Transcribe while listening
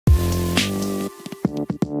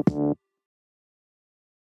I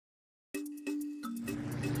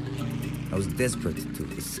was desperate to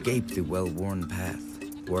escape the well-worn path.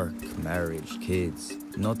 Work, marriage, kids.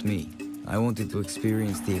 Not me. I wanted to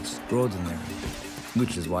experience the extraordinary,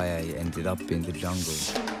 which is why I ended up in the jungle.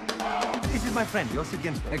 This is my friend, Joseph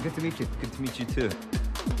Ginsberg. Good to meet you. Good to meet you too.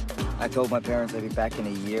 I told my parents I'd be back in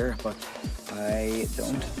a year, but I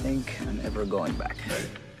don't think I'm ever going back.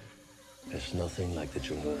 There's nothing like the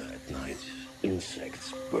jungle at night.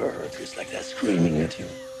 Insects, birds, it's like they're screaming at you.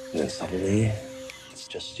 And then suddenly, it's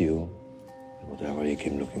just you and whatever you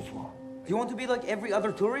came looking for. You want to be like every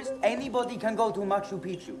other tourist? Anybody can go to Machu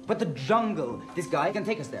Picchu. But the jungle, this guy can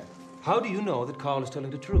take us there. How do you know that Carl is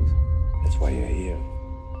telling the truth? That's why you're here.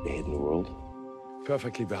 The hidden world.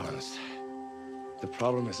 Perfectly balanced. The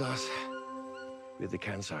problem is us with the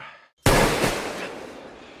cancer.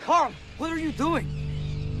 Carl, what are you doing?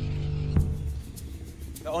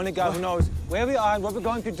 The only guy who knows where we are and what we're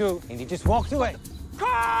going to do, and he just walked away.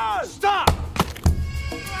 Carl! Stop!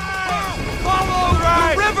 Follow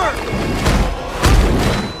the river!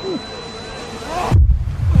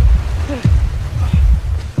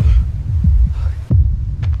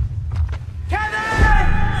 Kevin!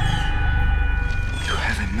 You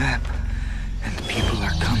have a map, and people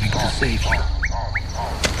are coming to save you.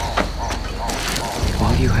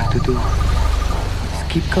 All you have to do is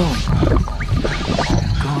keep going.